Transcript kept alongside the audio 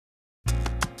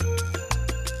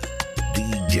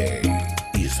DJ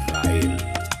Israel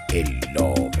el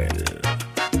Nobel.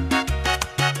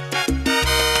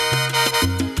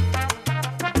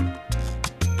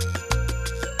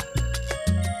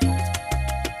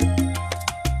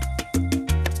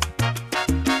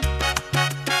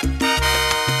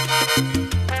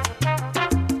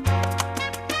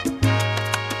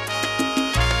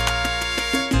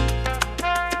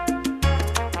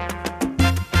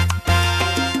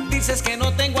 Dices que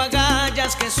no tengo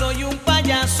agallas, que soy un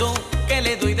payaso, que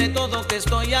le doy de todo, que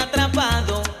estoy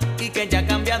atrapado y que ya ha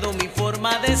cambiado mi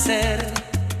forma de ser.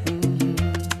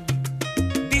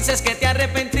 Dices que te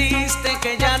arrepentiste,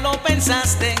 que ya lo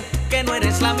pensaste, que no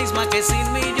eres la misma que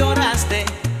sin mí lloraste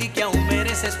y que aún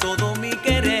mereces todo mi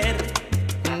querer.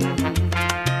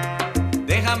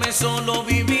 Déjame solo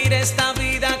vivir esta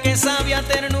vida que sabe a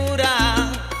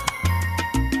ternura.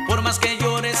 Por más que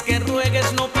llores, que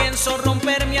ruegues, no pienso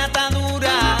romper mi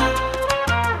atadura.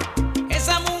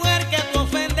 Esa mujer que tú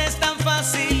ofendes tan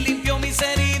fácil limpió mis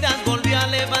heridas, volvió a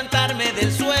levantarme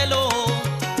del suelo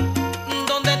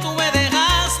donde tú me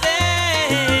dejaste.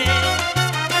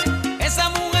 Esa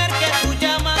mujer que tú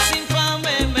llamas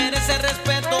infame merece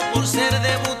respeto por ser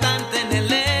debutante en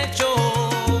el hecho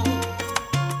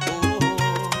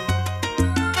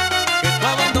que tú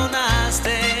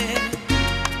abandonaste.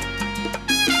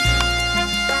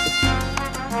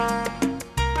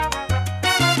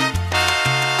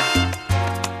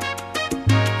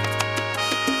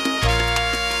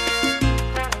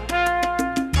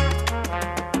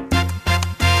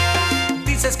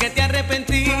 Dices que te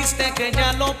arrepentiste, que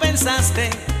ya lo pensaste,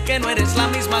 que no eres la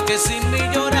misma que sin mí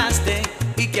lloraste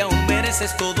y que aún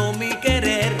mereces todo mi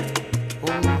querer.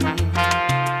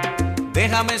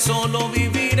 Déjame solo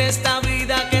vivir esta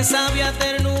vida que sabe a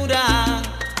ternura.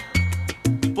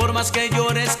 Por más que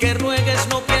llores, que ruegues,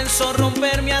 no pienso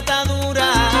romper mi atadura.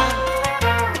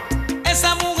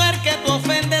 Esa mujer que tú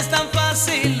ofendes tan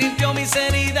fácil limpió mis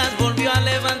heridas, volvió a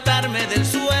levantarme del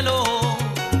suelo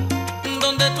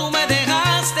donde tú me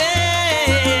dejaste.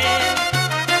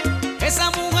 Esa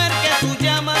mujer que tú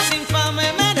llamas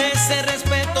infame merece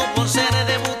respeto por ser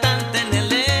debutante en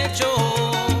el hecho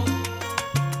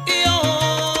y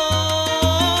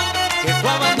hoy que tú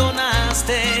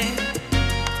abandonaste.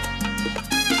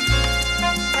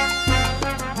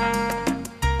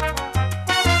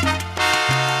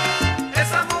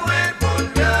 Esa mujer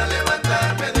volvió a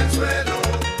levantarme del suelo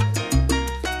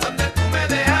donde tú me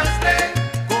dejaste.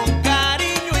 Con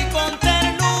cariño y con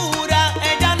ternura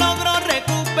ella logró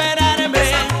recuperarme.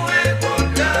 Esa mujer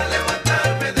volvió a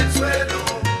levantarme del suelo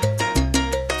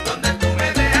donde tú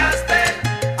me dejaste.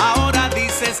 Ahora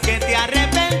dices que te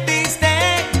arrepentiste,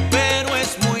 pero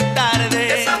es muy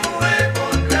tarde. Esa mujer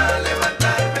volvió a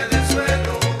levantarme del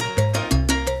suelo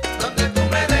donde tú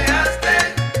me dejaste.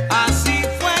 Así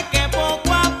fue que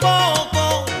poco a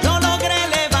poco yo logré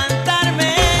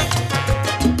levantarme.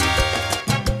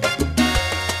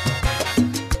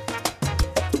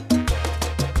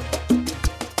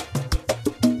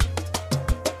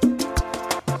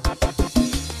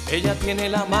 Ella tiene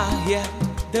la magia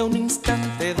de un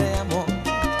instante de amor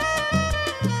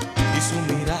y su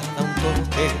mirada un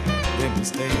toque de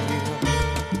misterio.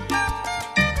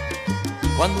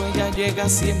 Cuando ella llega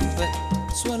siempre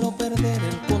suelo perder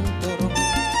el control.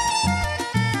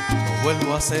 No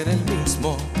vuelvo a ser el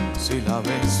mismo si la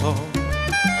beso.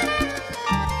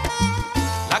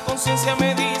 La conciencia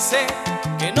me dice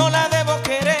que no la debo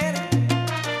querer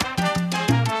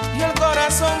y el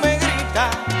corazón me grita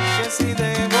que sí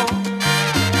debo.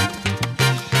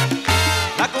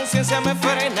 La conciencia me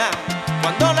frena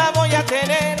cuando la voy a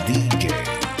tener DJ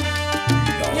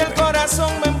y el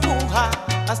corazón me empuja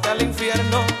hasta el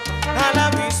infierno, al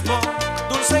abismo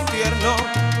dulce y tierno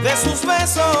de sus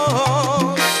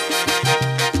besos.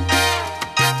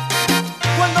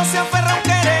 Cuando se aferra un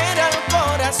querer al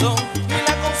corazón y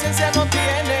la conciencia no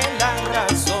tiene la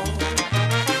razón,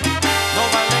 no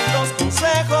valen los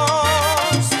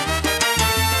consejos.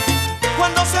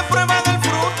 Cuando se prueba del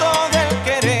fruto del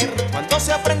querer, cuando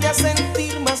se aprende a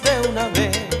sentir más de una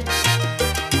vez,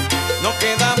 no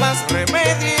queda más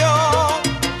remedio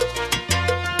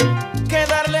que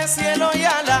darle cielo y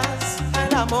alas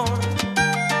al amor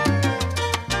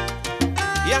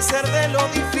y hacer de lo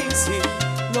difícil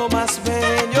lo más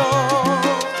bello.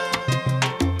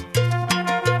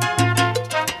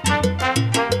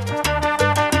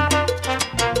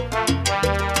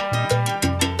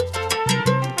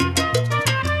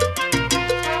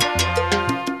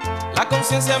 La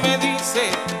conciencia me dice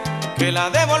que la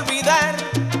debo olvidar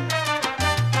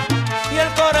y el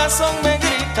corazón me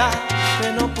grita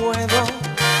que no puedo.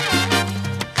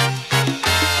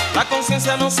 La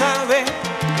conciencia no sabe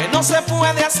que no se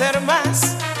puede hacer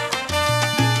más.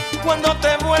 Cuando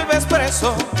te vuelves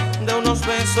preso de unos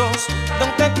besos, de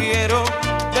un te quiero,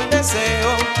 del deseo,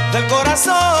 del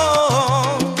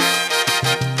corazón.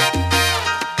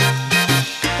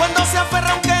 Cuando se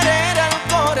aferra un querer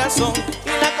al corazón y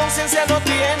la conciencia no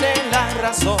tiene la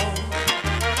razón.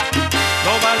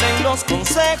 No valen los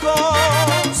consejos.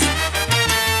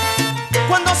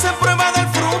 Cuando se prueba del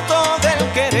fruto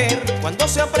del querer, cuando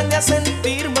se aprende a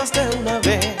sentir más de una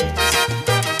vez,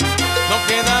 no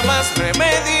queda más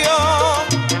remedio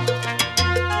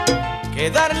que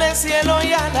darle cielo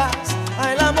y alas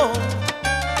al amor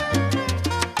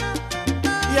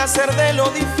y hacer de lo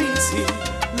difícil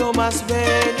lo más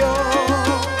bello.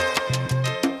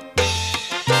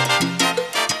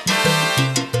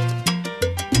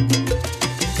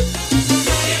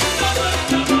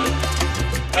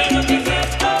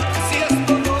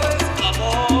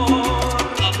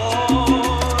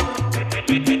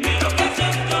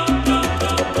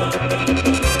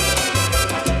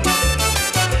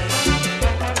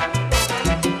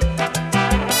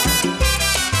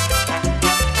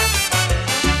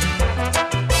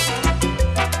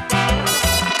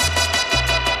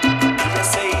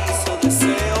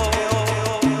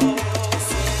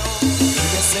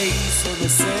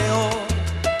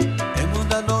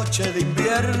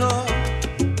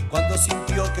 Cuando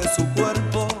sintió que su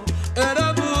cuerpo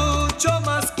era mucho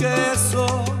más que eso,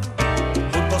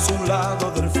 junto a su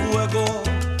lado del fuego,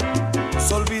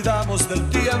 nos olvidamos del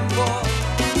tiempo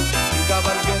y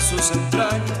cabalgué sus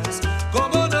entrañas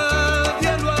como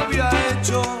nadie lo había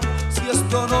hecho. Si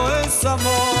esto no es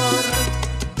amor,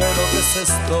 ¿pero qué es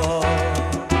esto?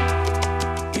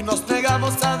 Y nos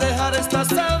negamos a dejar estas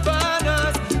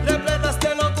sábanas repletas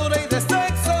de locura y de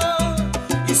sexo,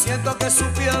 y siento que su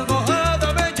piel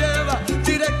mojada me lleva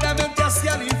directamente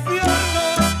hacia el infierno.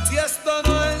 Si esto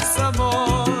no es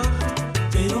amor,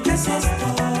 ¿pero qué es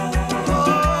esto?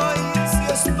 Ay,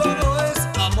 si esto no es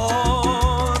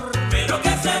amor, ¿pero qué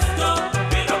es esto?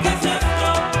 ¿Pero qué es esto?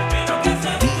 ¿Pero qué es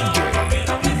esto?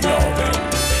 ¿Pero qué es esto?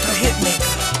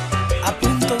 Hitmaker, a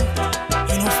punto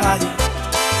y no falla.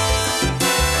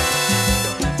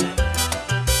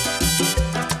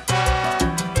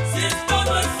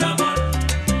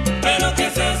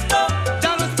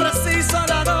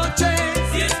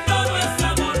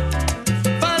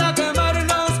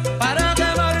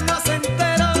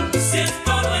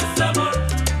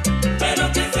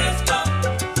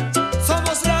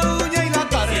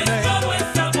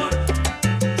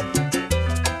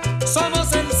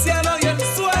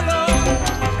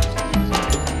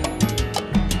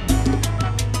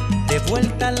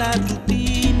 Vuelta a la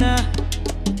rutina,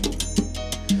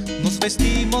 nos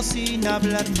vestimos sin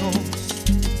hablarnos.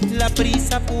 La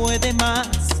prisa puede más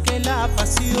que la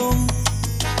pasión,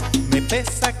 me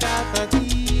pesa cada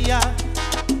día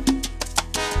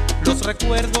los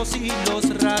recuerdos y los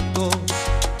ratos,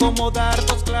 como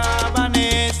dardos clavan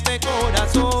este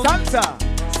corazón. Salsa,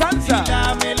 salsa. Y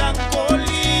la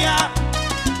melancolía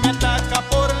me ataca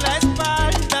por la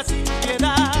espalda sin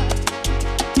piedad,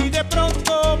 y de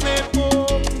pronto me pongo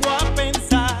a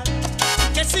pensar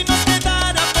que si nos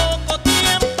quedara poco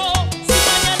tiempo, si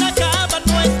mañana acaban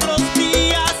nuestros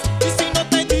días, y si no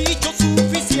te he dicho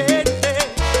suficiente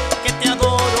que te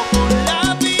adoro con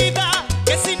la vida,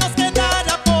 que si nos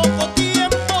quedara poco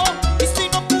tiempo, y si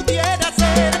no pudiera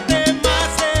hacerte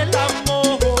más el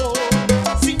amor,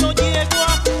 si no llego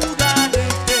a jurarte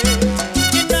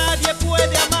que nadie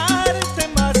puede amarte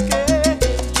más que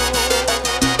yo.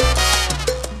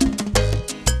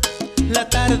 La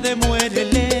tarde muere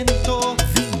lento,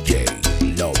 DJ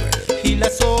Lover. y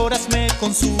las horas me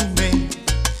consumen.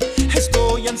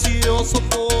 Estoy ansioso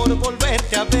por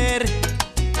volverte a ver,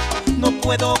 no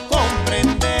puedo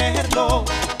comprenderlo.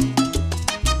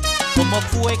 ¿Cómo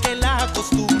fue que la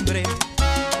costumbre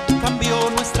cambió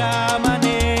nuestra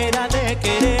manera de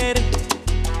querer?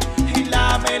 Y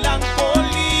la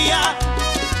melancolía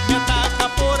me ataca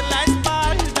por la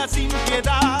espalda sin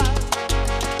piedad,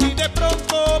 y de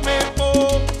pronto me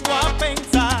pongo a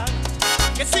pensar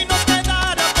que si nos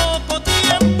quedara poco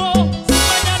tiempo, si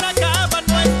mañana acaban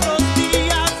nuestros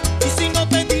días, y si no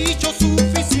te he dicho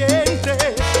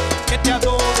suficiente que te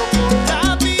adoro con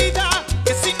la vida,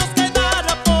 que si nos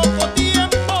quedara poco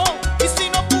tiempo, y si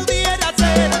no pudiera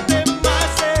hacerte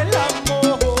más el amor.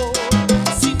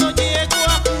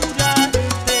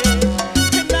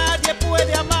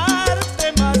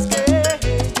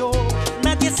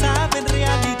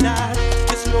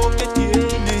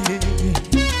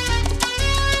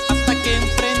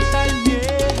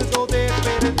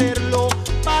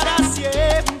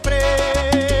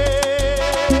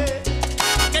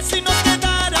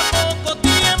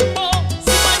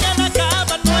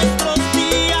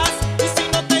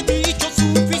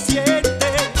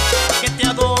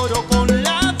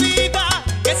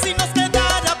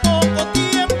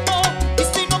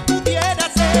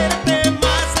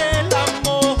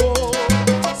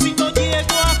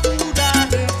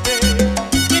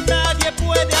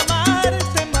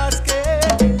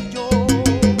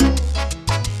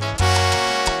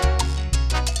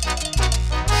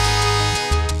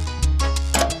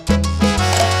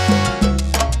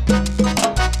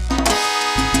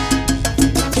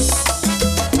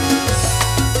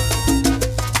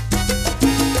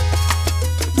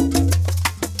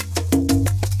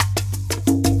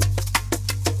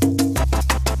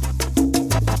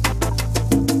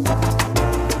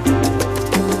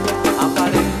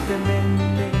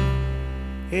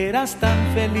 eras tan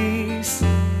feliz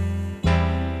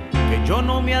que yo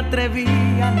no me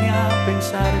atrevía ni a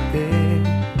pensarte.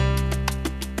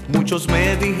 Muchos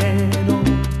me dijeron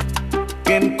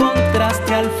que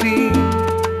encontraste al fin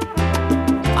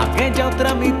aquella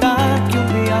otra mitad que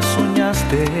un día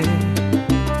soñaste.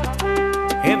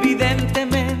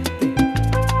 Evidentemente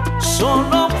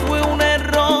solo fue un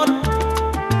error,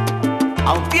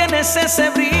 aún tienes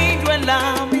ese brillo en la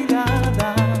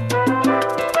mirada.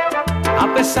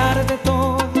 A pesar de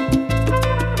todo,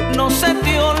 no se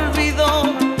te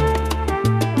olvidó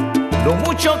lo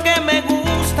mucho que me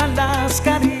gustan las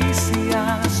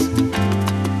caricias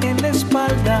en la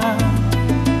espalda.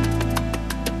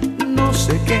 No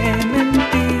sé qué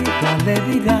mentira le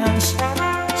dirás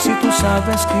si tú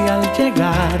sabes que al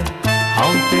llegar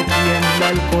aún te tiembla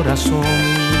el corazón.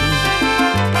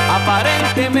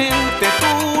 Aparentemente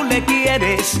tú le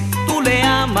quieres, tú le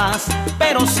amas,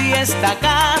 pero si esta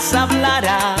casa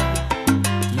hablara,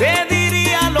 le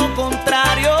diría lo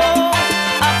contrario.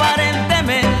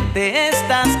 Aparentemente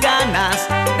estas ganas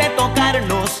de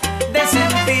tocarnos, de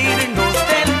sentirnos,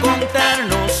 de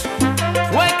encontrarnos,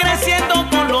 fue creciendo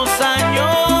con los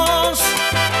años.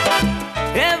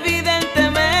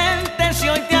 Evidentemente si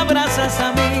hoy te abrazas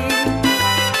a mí,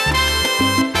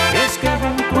 es que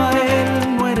junto a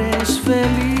él no eres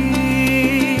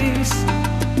feliz.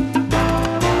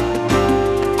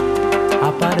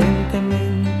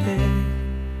 Aparentemente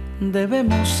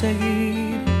debemos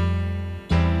seguir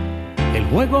el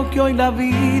juego que hoy la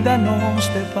vida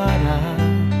nos depara.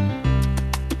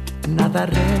 Nada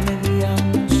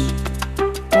remediamos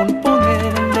con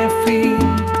ponerle fin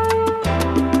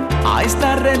a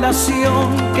esta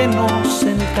relación que nos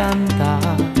encanta.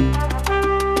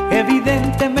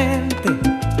 Evidentemente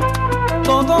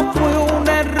todo fue un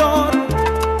error,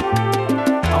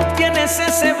 aún tienes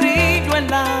ese brillo en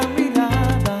la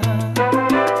mirada.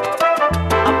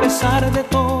 A pesar de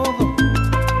todo,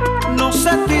 no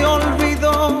se te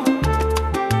olvidó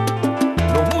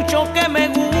lo mucho que me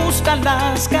gustan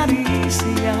las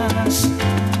caricias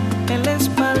en la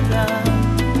espalda.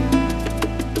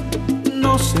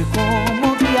 No sé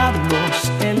cómo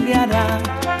diablos él le hará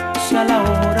si a la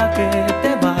hora que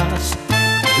te vas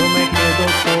yo me quedo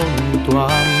con tu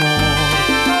amor.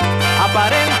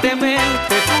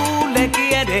 Aparentemente tú le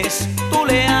quieres, tú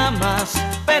le amas,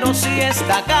 pero si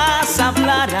esta casa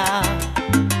hablara,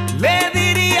 le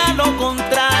diría lo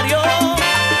contrario.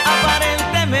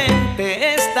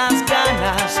 Aparentemente estas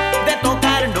ganas de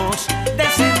tocarnos, de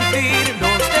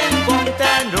sentirnos, de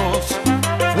encontrarnos,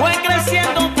 fue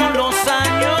creciendo con los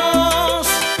años.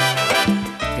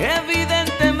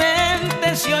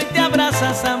 Evidentemente si hoy te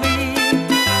abrazas a mí,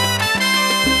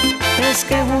 es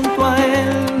que junto a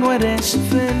él no eres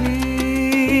feliz.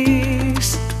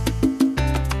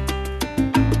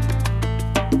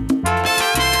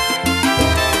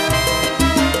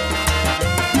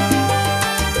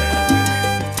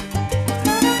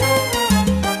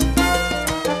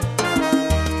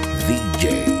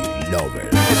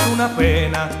 DJLOBELSD. Es una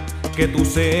pena que tú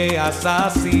seas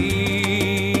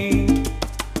así,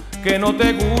 que no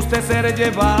te guste ser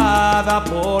llevada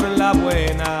por la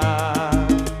buena.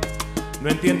 No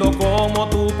entiendo cómo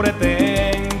tú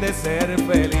pretendes ser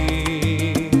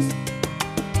feliz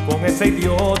con ese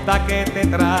idiota que te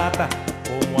trata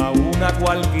como a una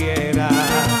cualquiera.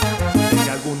 Sé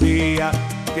que algún día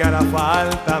te hará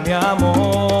falta mi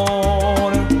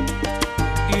amor,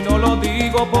 y no lo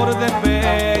digo por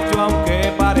despecho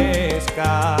aunque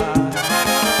parezca.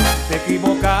 Te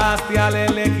equivocaste al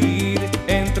elegir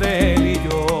entre él y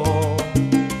yo,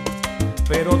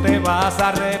 pero te vas a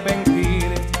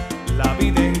arrepentir la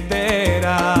vida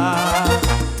entera.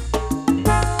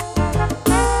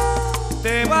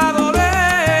 Te va a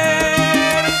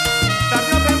doler,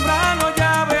 tarde o temprano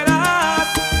ya verás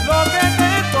lo que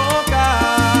te toca.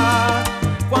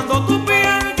 Cuando tu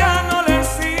piel ya no le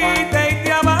excite y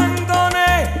te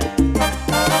abandone,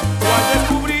 o al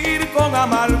descubrir con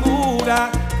amargura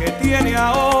que tiene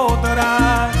a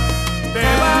otra, te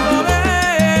va a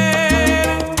doler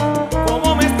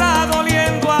como me está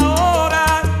doliendo ahora.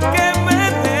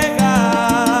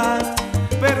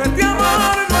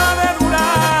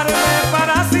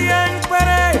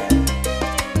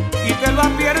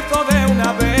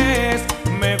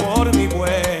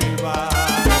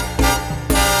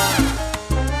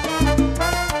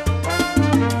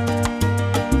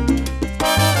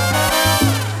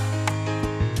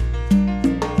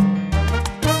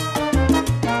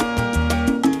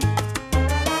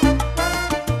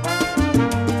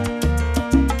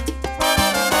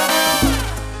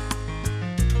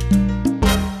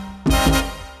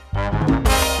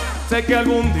 Sé que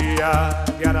algún día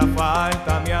te hará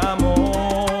falta mi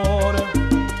amor,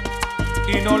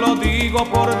 y no lo digo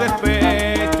por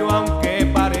despecho, aunque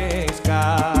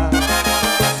parezca.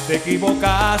 Te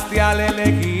equivocaste al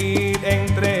elegir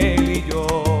entre él y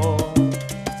yo,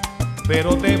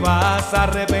 pero te vas a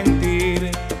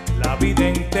arrepentir la vida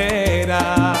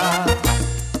entera.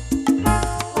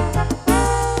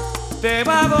 Te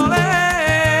va a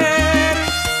doler,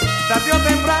 tarde o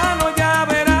temprano ya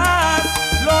verás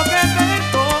lo que te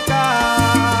toca.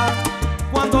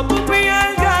 Cuando tu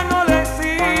piel ya no le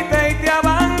excite y te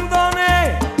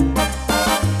abandone,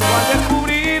 o al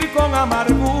descubrir con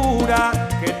amargura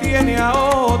que tiene a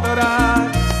otra,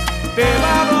 te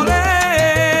va a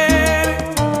doler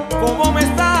como me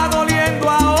está doliendo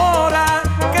ahora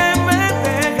que me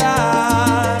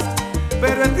dejas.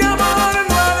 Pero este amor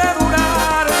no ha de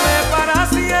durarme para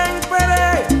siempre,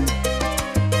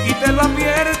 y te lo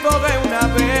advierto de una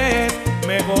vez,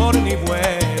 mejor ni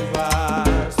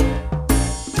vuelvas.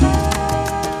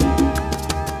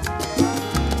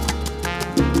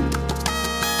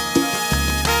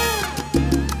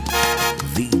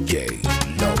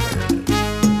 DJLOBELSD.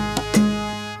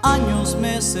 Años,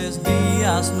 meses,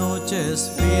 días,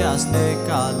 noches frías de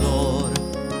calor,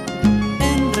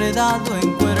 enredado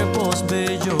en cuerpos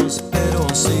bellos pero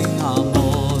sin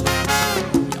amor.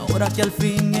 Y ahora que al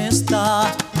fin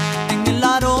está en el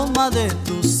aroma de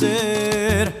tu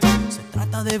ser, se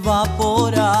trata de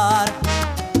evaporar,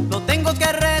 lo tengo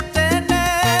que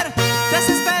retener.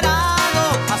 Desesperado,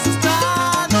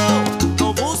 asustado,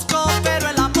 lo busco pero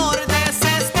el amor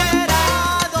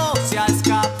desesperado se ha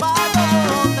escapado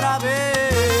otra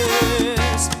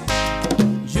vez.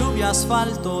 Lluvia,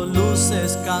 asfalto,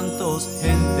 luces, cantos,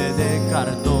 gente de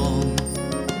cartón.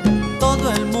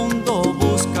 Todo el mundo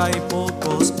busca y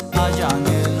pocos hallan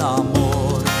el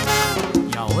amor.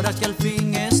 Y ahora que al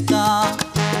fin está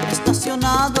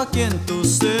estacionado aquí en tu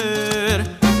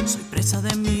ser, soy presa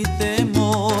de mi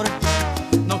temor.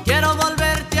 No quiero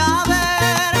volverte a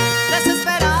ver.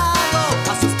 Desesperado,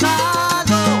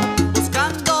 asustado,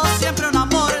 buscando siempre un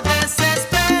amor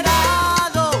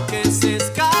desesperado que se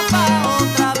escapa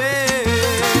otra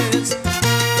vez.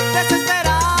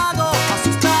 Desesperado,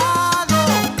 asustado,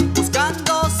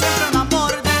 buscando siempre un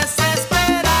amor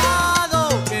desesperado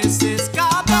que se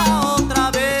escapa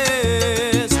otra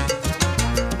vez.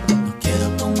 No quiero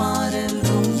tomar el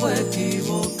rumbo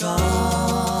equivocado,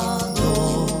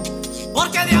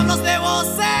 porque diablos debo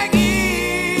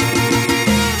seguir.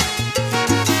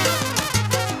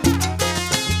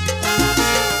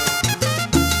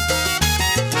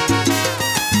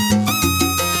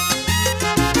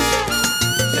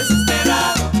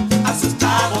 Desesperado,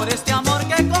 asustado, Por este amor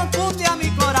que confunde a mi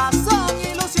corazón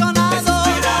ilusionado.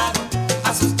 desesperado,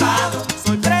 asustado,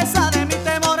 Soy presa de mi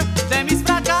temor, de mis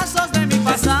fracasos, de mi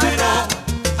pasado. desesperado,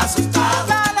 asustado,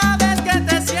 Cada vez que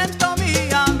te siento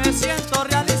mía, me siento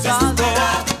realizado.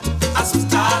 desesperado,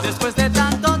 asustado. Después de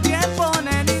tanto tiempo,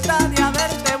 nenita, de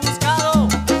haberte buscado.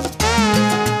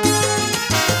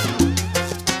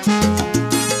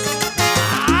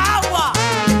 ¡Agua!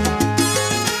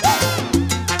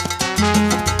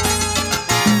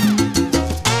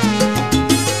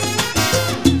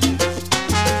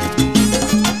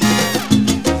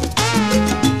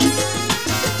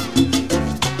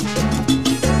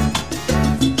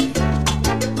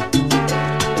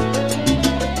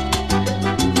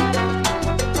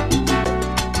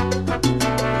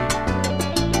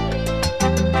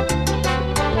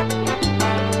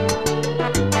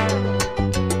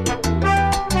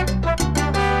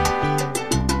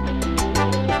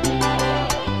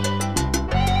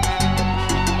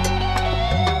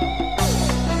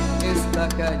 Esta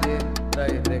calle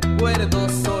trae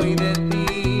recuerdos hoy de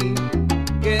ti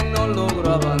que no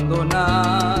logro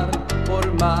abandonar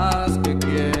por más que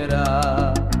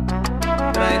quiera.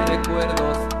 Trae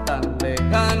recuerdos tan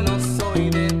lejanos hoy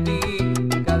de ti.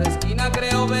 En cada esquina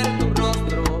creo ver tu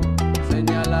rostro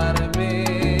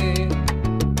señalarme.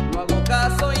 No hago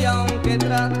caso y aunque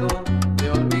trato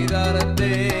de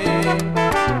olvidarte,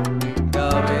 mi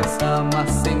cabeza más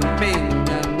se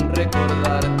empeña en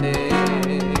recordarte.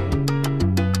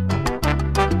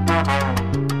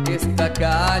 Esta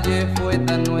calle fue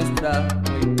tan nuestra,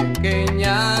 muy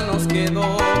pequeña nos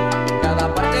quedó.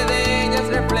 Cada parte de ella es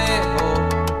reflejo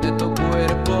de tu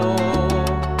cuerpo.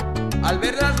 Al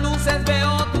ver las luces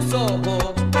veo tus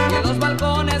ojos y en los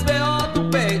balcones veo tu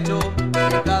pecho.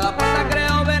 En cada puerta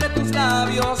creo ver tus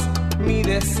labios, mi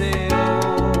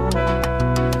deseo.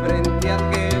 Frente a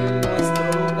aquel nuestro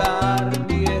lugar,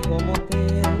 viejo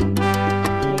motel,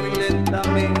 muy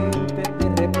lentamente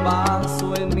te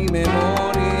repaso en mi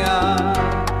memoria.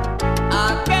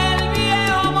 Aquel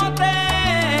viejo motel.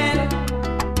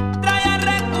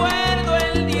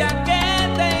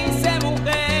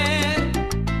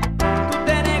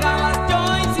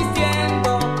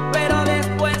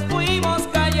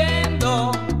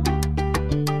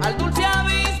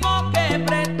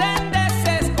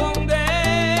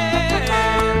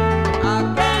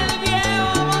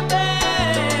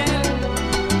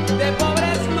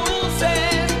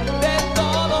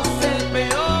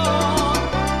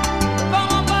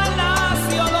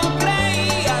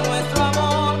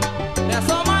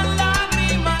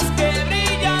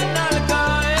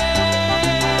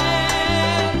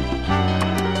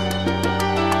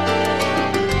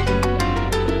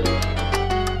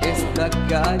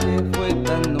 calle fue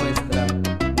tan nuestra,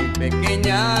 muy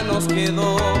pequeña nos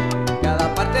quedó.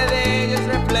 Cada parte de ella es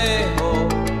reflejo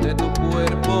de tu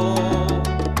cuerpo.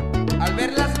 Al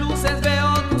ver las luces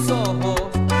veo tus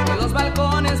ojos, en los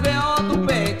balcones veo tu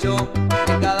pecho,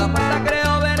 en cada puerta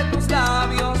creo ver tus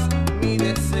labios, mi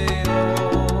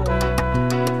deseo.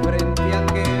 Frente a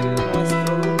aquel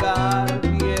nuestro lugar,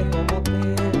 viejo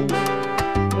motel,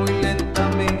 muy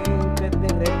lentamente te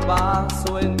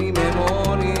repaso en mi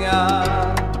memoria.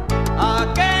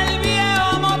 Aquel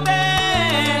viejo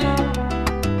motel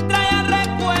trae al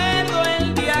recuerdo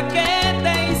el día que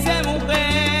te hice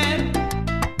mujer.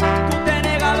 Tú te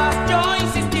negabas, yo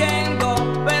insistiendo,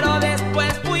 pero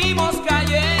después fuimos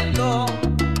cayendo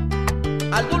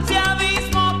al dulce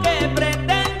abismo que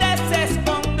pretendes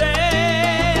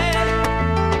esconder.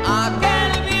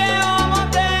 Aquel viejo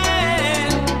motel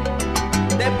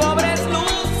de pobres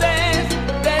luces,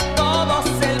 de todos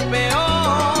el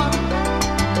peor.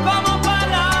 Como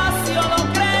palacio lo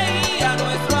creía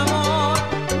nuestro amor,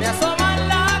 me asoman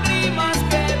lágrimas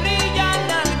que brillan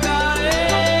al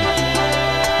caer.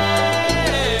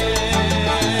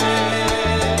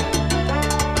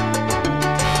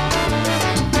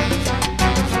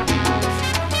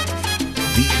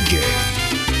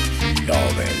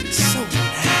 DJLOBELSD.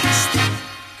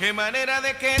 Qué manera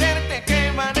de quererte,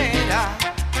 qué manera.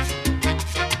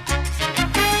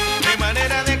 Qué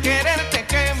manera de quererte,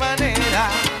 qué manera.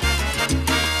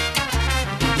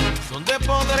 ¿Dónde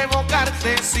podré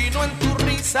evocarte sino en tu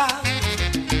risa?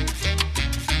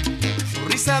 Tu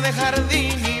risa de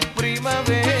jardín y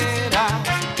primavera.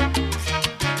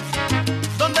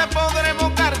 ¿Dónde podré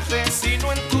evocarte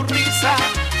sino en tu risa?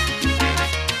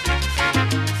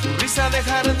 Tu risa de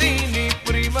jardín y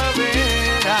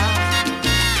primavera.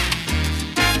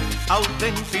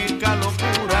 Auténtica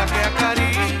locura que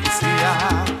acaricia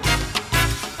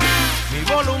mi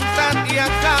voluntad y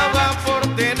acaba por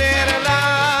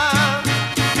tenerla.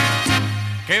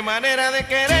 Qué manera de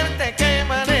quererte, qué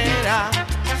manera.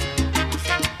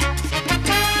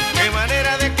 Qué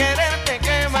manera de quererte,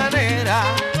 qué manera.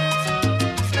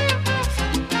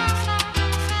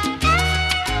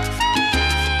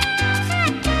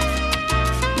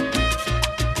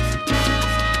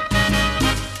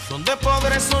 ¿Dónde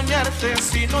podré soñarte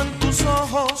sino en tus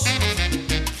ojos?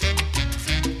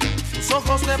 Tus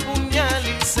ojos de puñal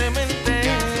y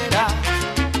cementera.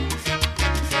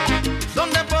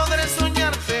 ¿Dónde podré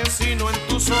soñarte sino en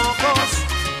tus ojos?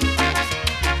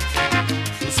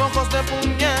 Tus ojos de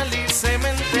puñal y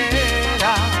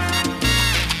cementera.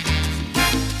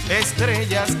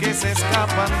 Estrellas que se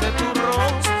escapan de tu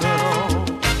rostro,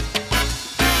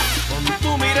 con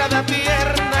tu mirada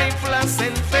tierna y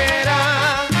placentera.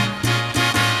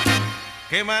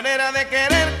 Qué manera de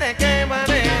quererte, qué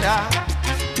manera.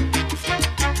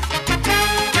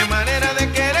 Qué manera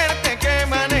de quererte, qué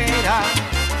manera.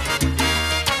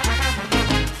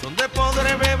 ¿Dónde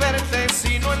podré beberte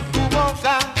sino en tu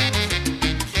boca?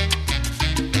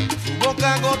 Tu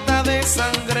boca gota de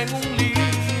sangre en un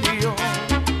lirio.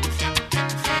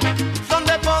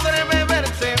 ¿Dónde podré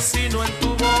beberte sino en tu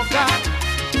boca?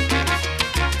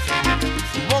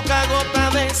 Tu boca gota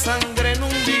de sangre en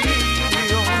un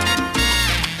lirio.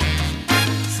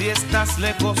 Si estás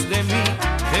lejos de mí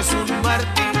es un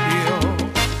martirio.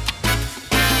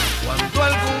 Cuando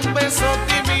algún beso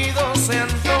tímido se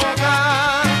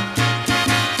antoja.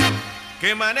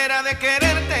 Qué manera de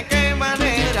quererte, qué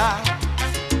manera.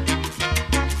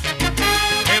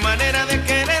 Qué manera de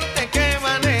quererte, qué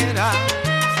manera.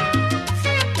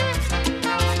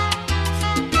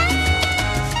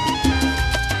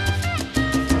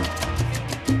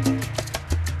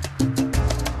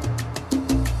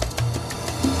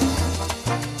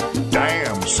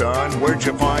 Damn, son, where'd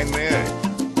you find this?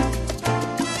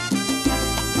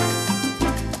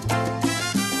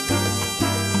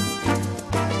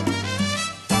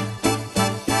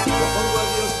 Yo pongo a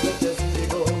Dios de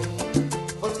testigo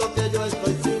por lo que yo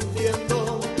estoy sintiendo,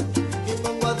 y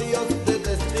pongo a Dios de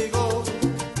testigo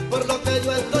por lo que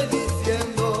yo estoy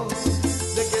diciendo,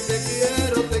 de que te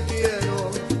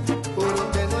quiero,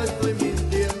 juro que no estoy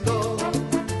mintiendo,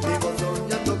 vivo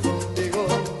soñando contigo,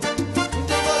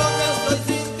 digo lo que estoy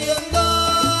sintiendo.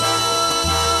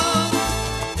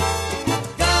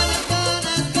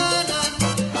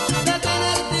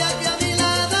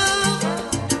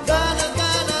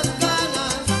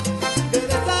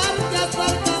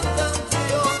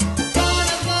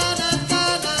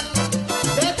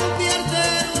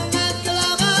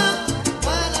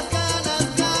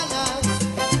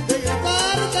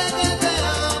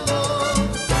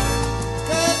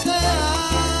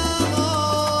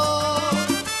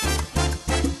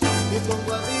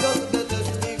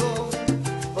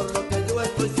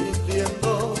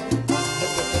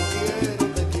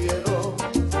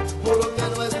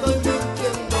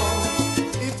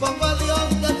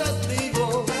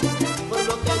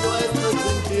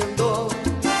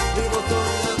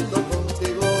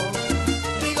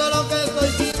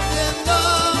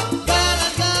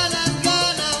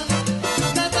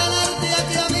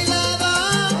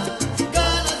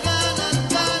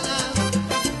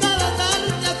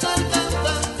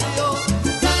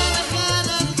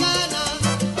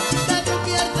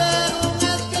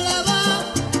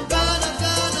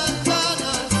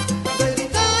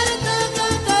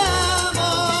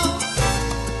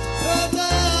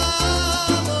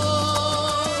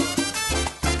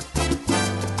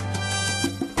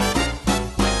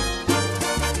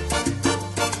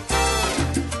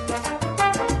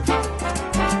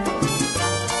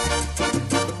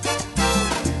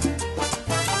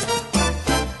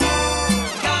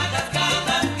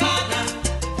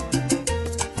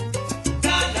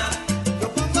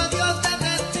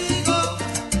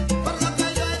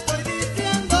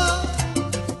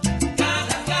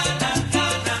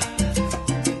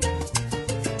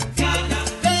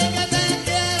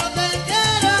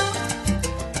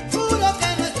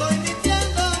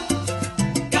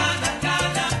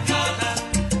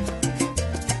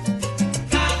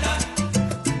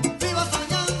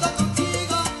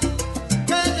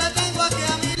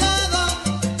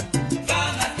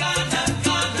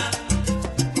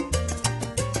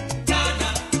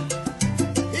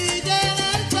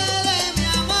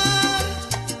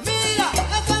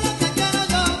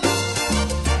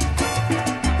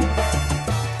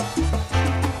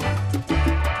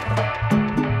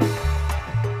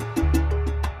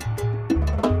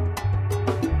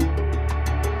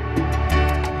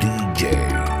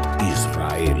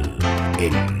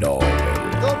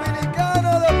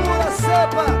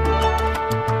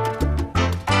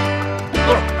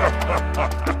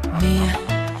 Mía,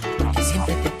 porque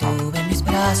siempre te tuve en mis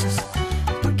brazos,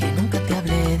 porque nunca te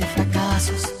hablé de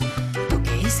fracasos. Lo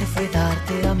que hice fue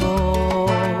darte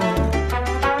amor.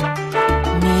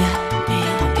 Mía,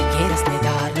 mía, aunque quieras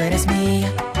negarlo, eres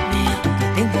mía. Mía, aunque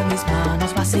tenga mis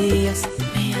manos vacías,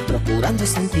 mía, procurando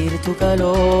sentir tu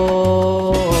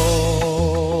calor.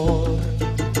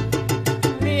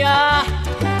 Mía,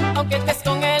 aunque estés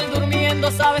con él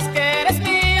durmiendo, sabes que eres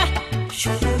mía.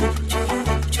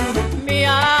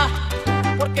 Mía,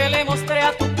 porque le mostré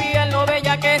a tu piel lo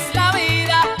bella que es la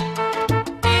vida,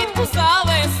 y tú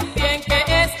sabes bien que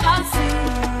es así.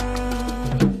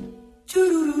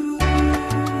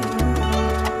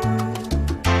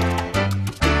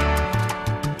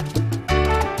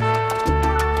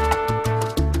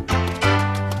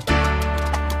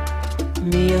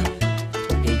 Mía,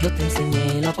 porque yo te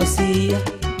enseñé la poesía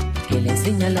que le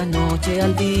enseña la noche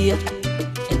al día,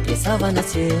 entre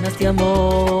sábanas llenas de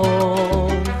amor.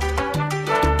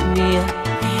 Mía,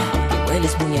 mía, aunque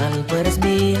hueles muy alto, eres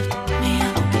mía.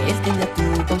 Mía, aunque él tenga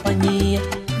tu compañía,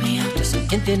 mía, yo soy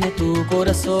quien tiene tu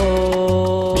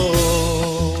corazón.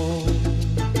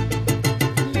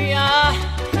 Mía,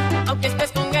 aunque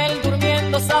estés con él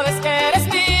durmiendo, sabes que eres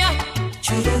mía.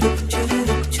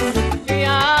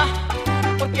 Mía,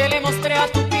 porque le mostré a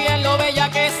tu piel lo bella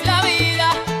que es la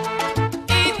vida,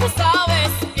 y tú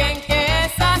sabes bien que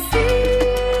es así.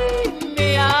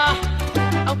 Mía,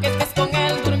 aunque estés con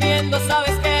él durmiendo,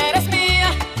 sabes que eres mía.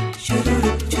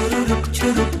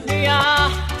 Mía,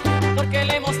 porque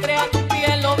le mostré a tu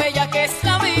piel lo bella que es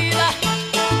la vida.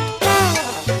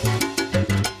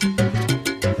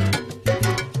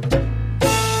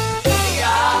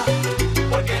 Mía,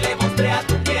 porque le mostré a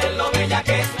tu piel lo bella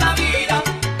que es la vida.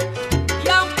 Y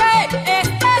aunque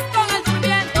estés con él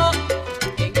durmiendo,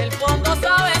 en el fondo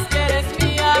sabes que eres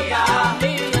mía.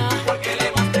 Mía, porque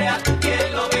le mostré a tu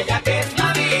piel lo bella que es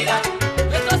la vida.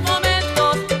 Nuestros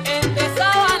momentos entre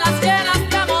sábanas llenas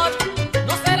de amor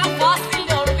no serán fácil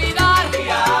de olvidar.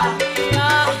 Mía,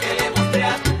 porque le mostré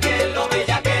a tu piel lo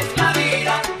bella que es la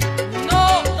vida. No,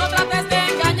 no trates de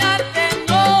engañarte,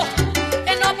 no,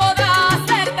 él no podrá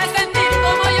hacerte sentir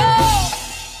como yo.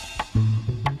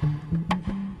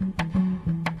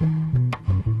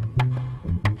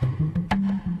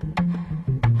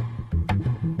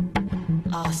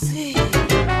 Así.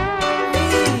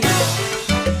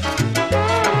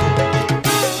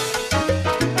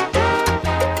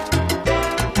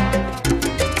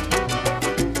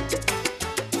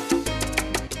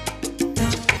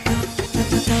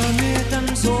 Dame tan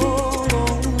solo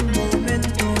un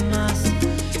momento más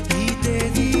y te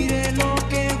diré lo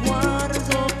que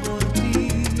guardo por ti.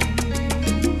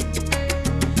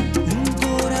 Un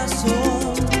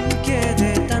corazón que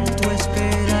de tanto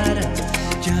esperar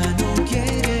ya no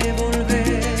quiere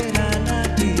volver a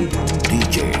latir.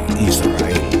 DJ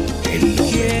Israel, el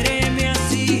Lover. Quiéreme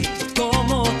así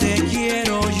como te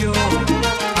quiero yo,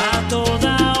 a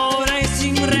toda hora y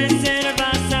sin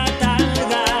reservas atadas.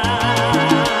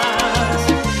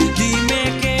 Dime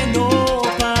que no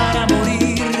para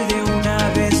morir de una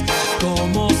vez,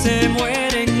 como se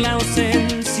muere en la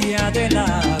ausencia del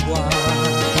agua.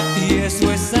 Y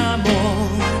eso es amor.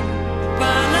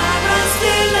 Palabras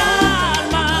del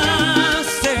alma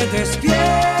se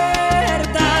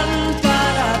despiertan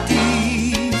para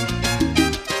ti.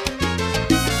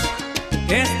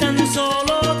 Es tan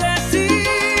solo decir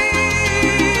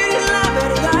la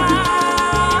verdad.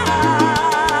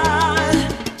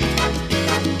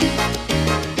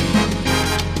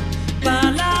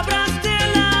 Palabras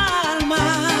del alma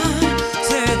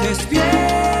se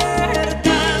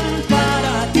despiertan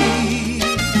para ti.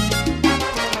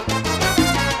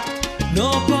 No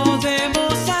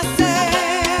podemos hacer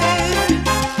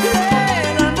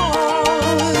del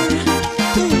amor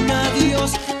un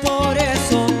adiós, por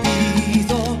eso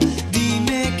pido,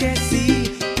 dime que sí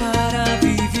para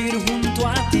vivir junto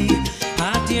a ti,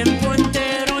 a tiempo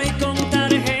entero y con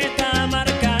tarjeta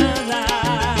marcada.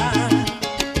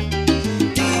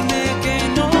 Dime que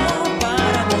no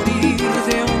para morir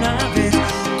de una vez,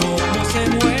 como se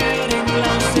muere en la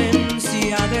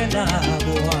ausencia del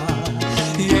agua.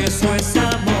 Y eso es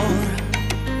amor.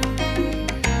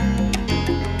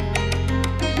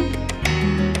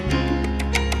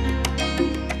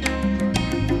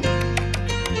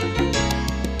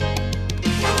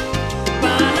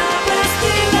 Palabras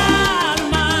del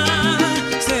alma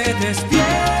se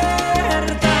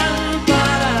despiertan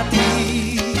para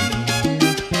ti.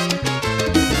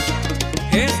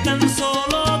 Es tan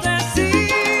solo decir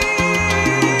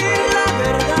la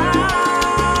verdad.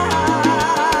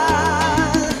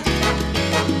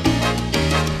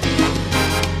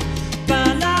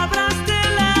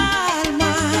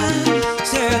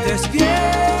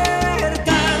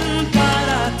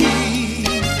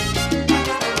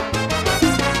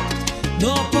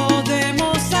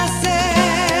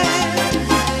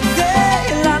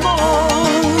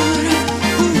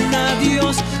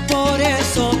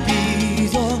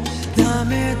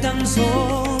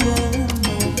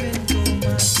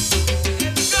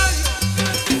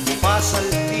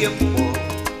 tiempo,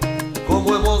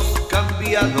 cómo hemos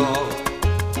cambiado.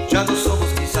 Ya no somos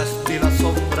quizás ni la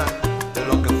sombra de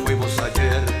lo que fuimos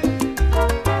ayer.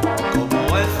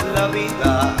 Cómo es la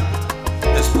vida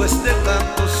después de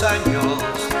tantos años,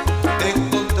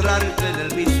 encontrarte en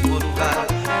el mismo lugar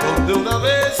donde una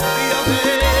vez te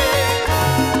amé.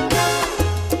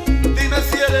 Dime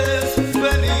si eres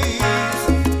feliz,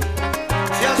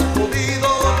 si has podido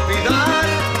olvidar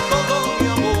todo mi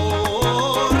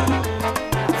amor,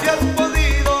 si has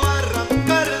podido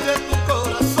arrancar de tu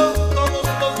corazón todos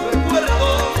los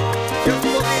recuerdos, si has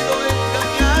podido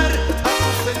engañar a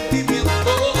tus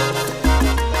sentimientos.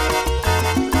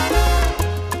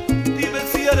 Dime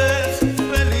si eres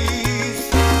feliz,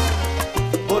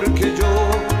 porque yo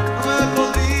no he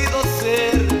podido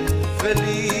ser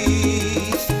feliz.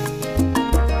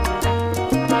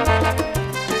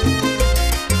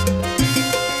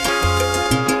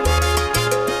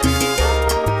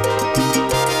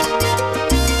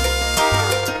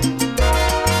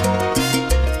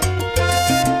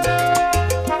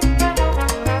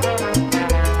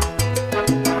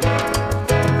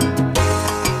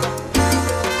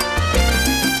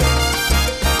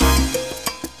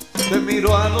 Te miro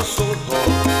a los ojos,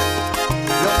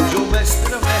 yo me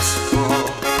estremezco.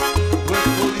 No he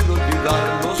podido olvidar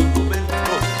los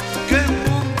momentos que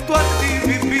junto a ti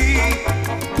viví.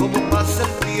 Cómo pasa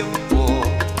el tiempo,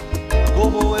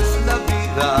 cómo es la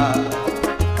vida,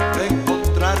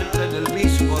 encontrarte en el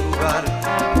mismo lugar,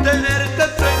 tenerte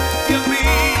frente a mí.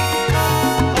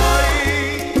 Ay,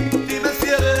 dime si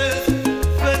eres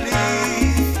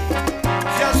feliz,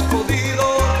 si has podido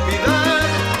olvidar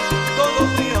todo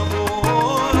mi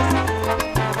amor,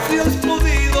 si has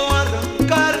podido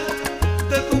arrancar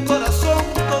de tu corazón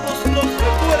todos los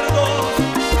recuerdos,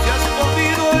 si has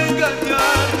podido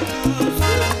engañar tus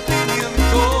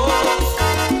sentimientos.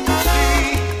 Sí,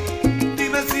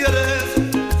 dime si eres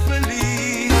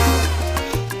feliz,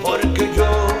 porque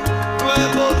yo no he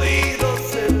podido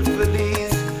ser feliz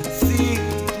sin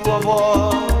tu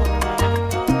amor.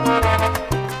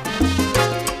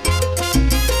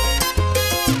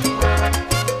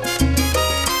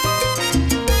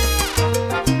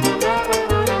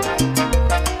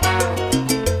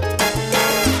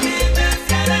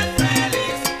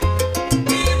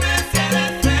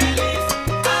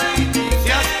 Si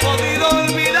has podido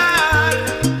olvidar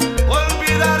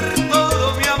todo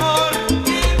mi amor.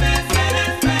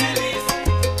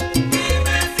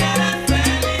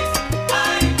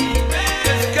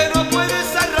 Es que no puedes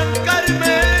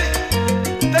arrancarme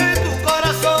de tu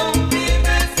corazón.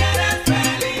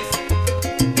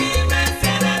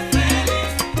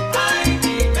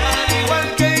 Al igual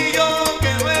que yo,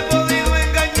 que no he podido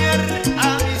engañar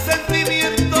a mis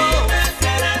sentimientos.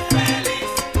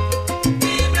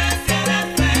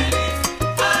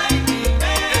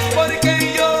 Es porque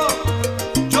yo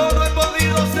no he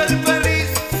podido ser feliz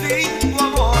sin tu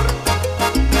amor.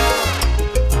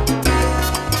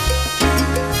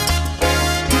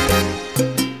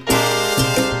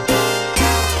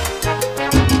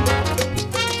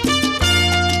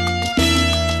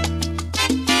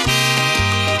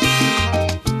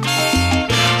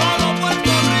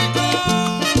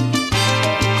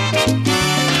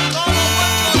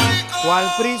 Cual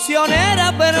prisionera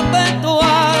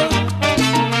perpetua,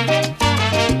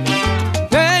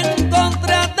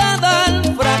 encontré atada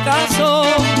al fracaso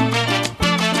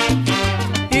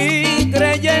y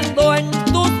creyendo en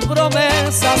tus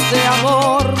promesas de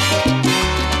amor,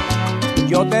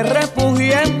 yo te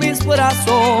refugié en mis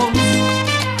brazos.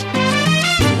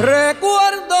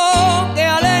 Recuerdo que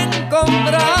al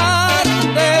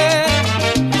encontrarte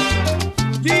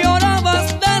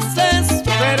llorabas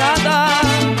desesperada.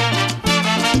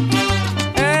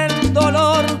 El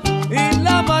dolor y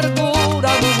la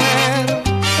amargura, mujer,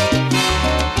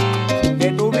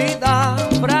 de tu vida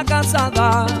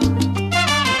fracasada.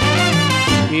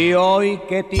 Y hoy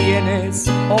que tienes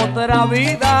otra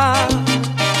vida,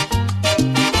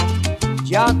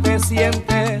 ya te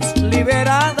sientes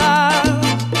liberada.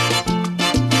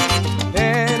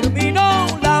 Terminó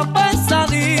la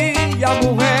pesadilla,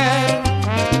 mujer,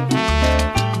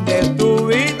 de tu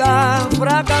vida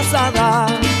fracasada.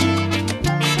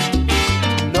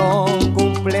 No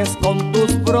cumples con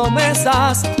tus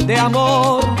promesas de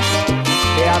amor,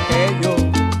 de aquello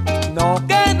no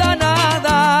queda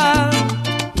nada.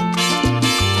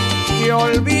 Y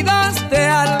olvidaste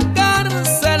al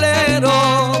carcelero,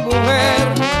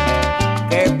 mujer,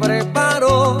 que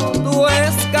preparó tu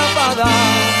escapada.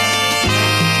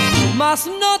 Mas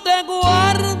no te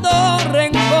guardo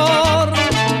rencor,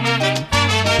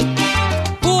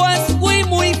 pues fui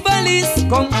muy feliz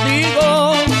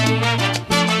contigo.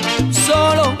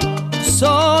 Solo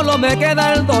solo me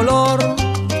queda el dolor,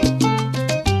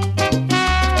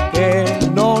 que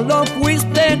no lo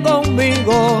fuiste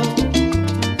conmigo.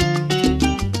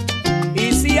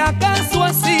 Y si acaso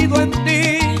ha sido en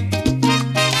ti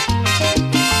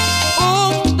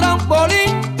un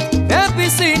trampolín de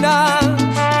piscina,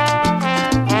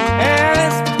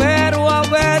 espero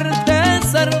haberte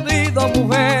servido,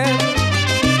 mujer,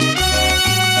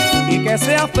 y que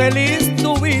sea feliz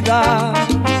tu vida.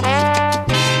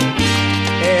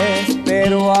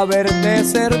 Espero haberte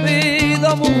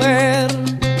servido, mujer,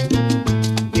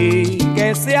 y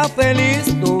que sea feliz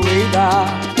tu vida.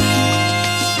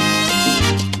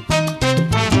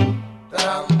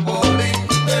 Trampolín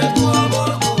de tu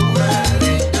amor, mujer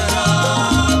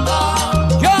ingrata.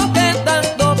 Yo que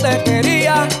tanto te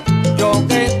quería, yo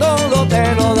que todo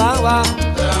te lo daba.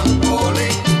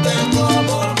 Trampolín de tu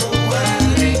amor, mujer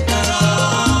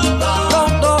ingrata.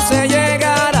 Pronto se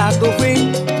llegará a tu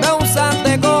fin, me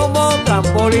usaste como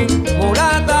trampolín,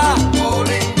 mulata.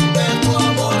 Trampolín de tu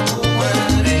amor,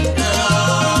 mujer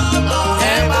ingrata.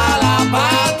 Qué mala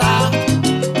pata,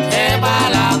 qué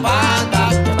mala pata,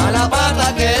 qué mala pata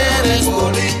que eres tú.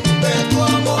 Trampolín de tu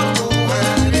amor,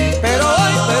 mujer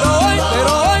ingrata.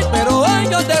 Pero hoy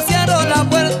yo te cierro la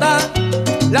puerta,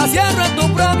 la cierro en tu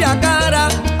propia cara.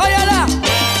 ¡Óyala!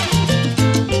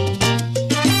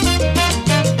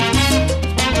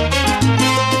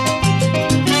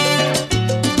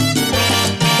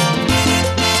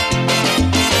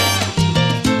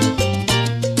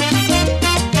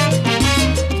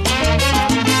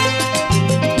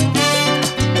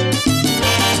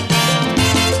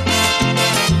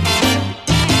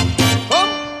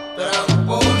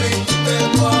 Trampolín de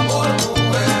tu amor,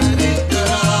 mujer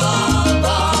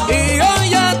ingrata. Y hoy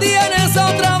ya tienes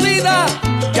otra vida,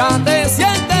 ya te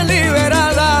sientes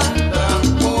liberada.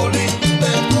 Trampolín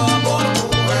de tu amor,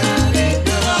 mujer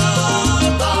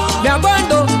ingrata. Me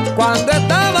acuerdo cuando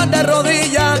estabas de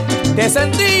rodillas, te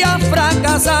sentías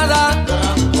fracasada.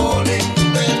 Trampolín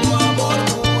de tu amor,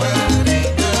 mujer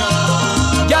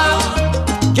ingrata.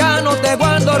 Ya no te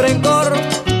guardo rencor,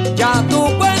 ya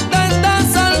tu cuenta está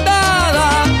saldada.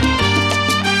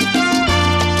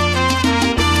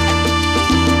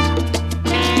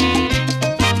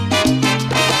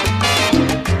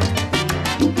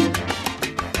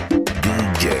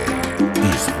 DJ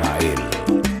Israel,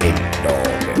 el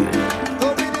Nobel.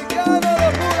 Dominicano de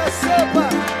pura cepa.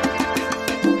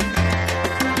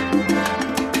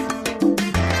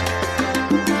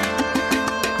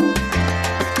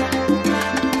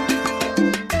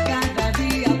 Cada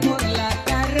día por la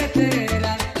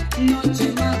carretera, noche,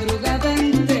 madrugada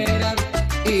entera,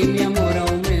 y mi amor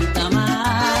aumenta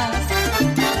más.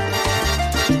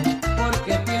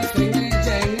 Porque pienso en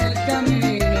ella en el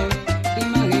camino,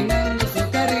 imaginando su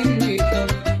cariñito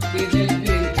y del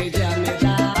bien que ella me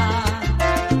da.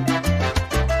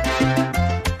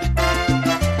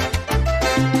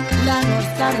 La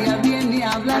nostalgia viene a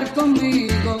hablar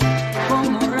conmigo,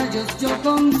 como rayos yo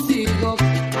consigo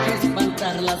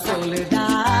espantar la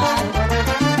soledad.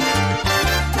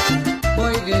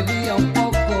 Voy de día un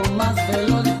poco más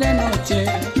veloz, de noche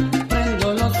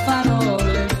prendo los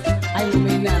faroles a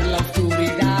iluminar la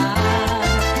oscuridad.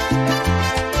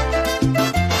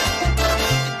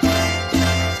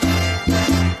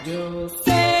 Yo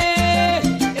sé,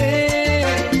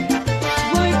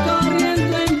 voy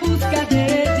corriendo en busca de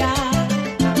ella.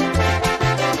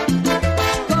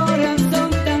 Corazón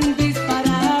tan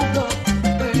disparado,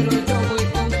 pero yo voy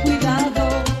con cuidado,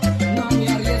 no me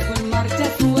arriesgo en marcha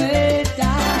suelta.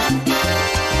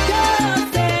 Yo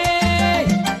sé,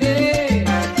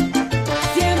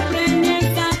 siempre en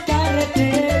esta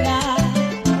carretera,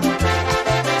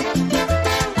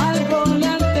 al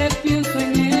volante pienso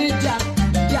en ella,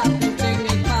 ya puse en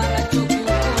el parachoque un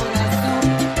corazón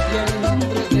y el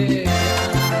nombre de ella.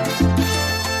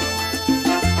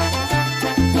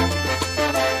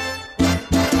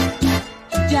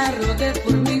 Ya rodé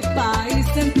por mi país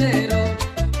entero,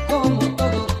 como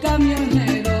todo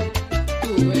camionero,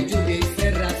 tuve lluvia y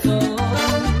cerrazón.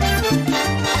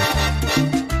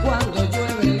 Cuando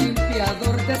llueve el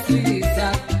limpiador desliza,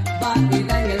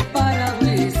 batida en el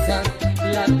parabrisas,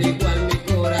 late igual mi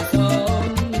corazón.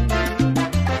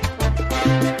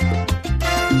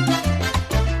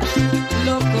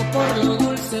 Loco por lo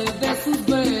dulce de sus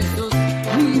besos,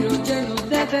 miro lleno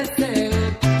de deseo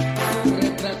su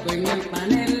retrato en el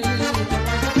panel.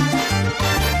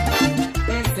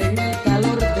 Es en el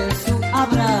calor de su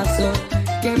abrazo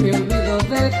que me olvido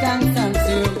del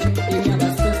cansancio y me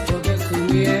abastezo de su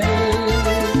miel.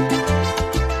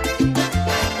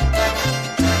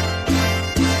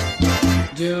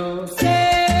 Yo sé,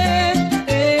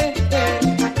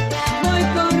 voy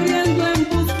corriendo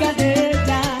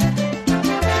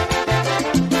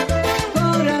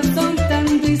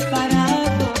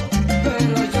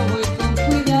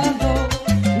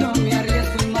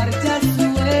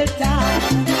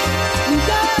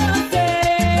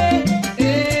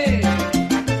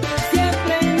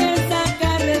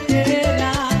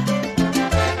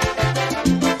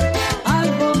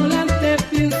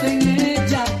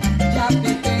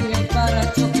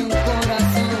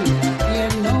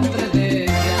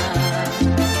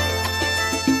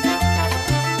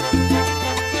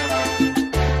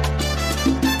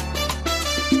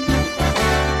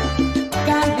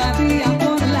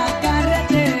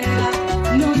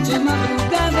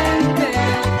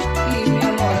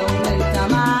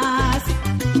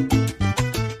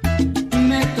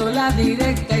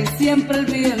siempre el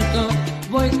viento.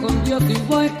 Voy con Dios y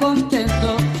voy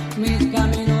contento. Mis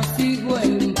caminos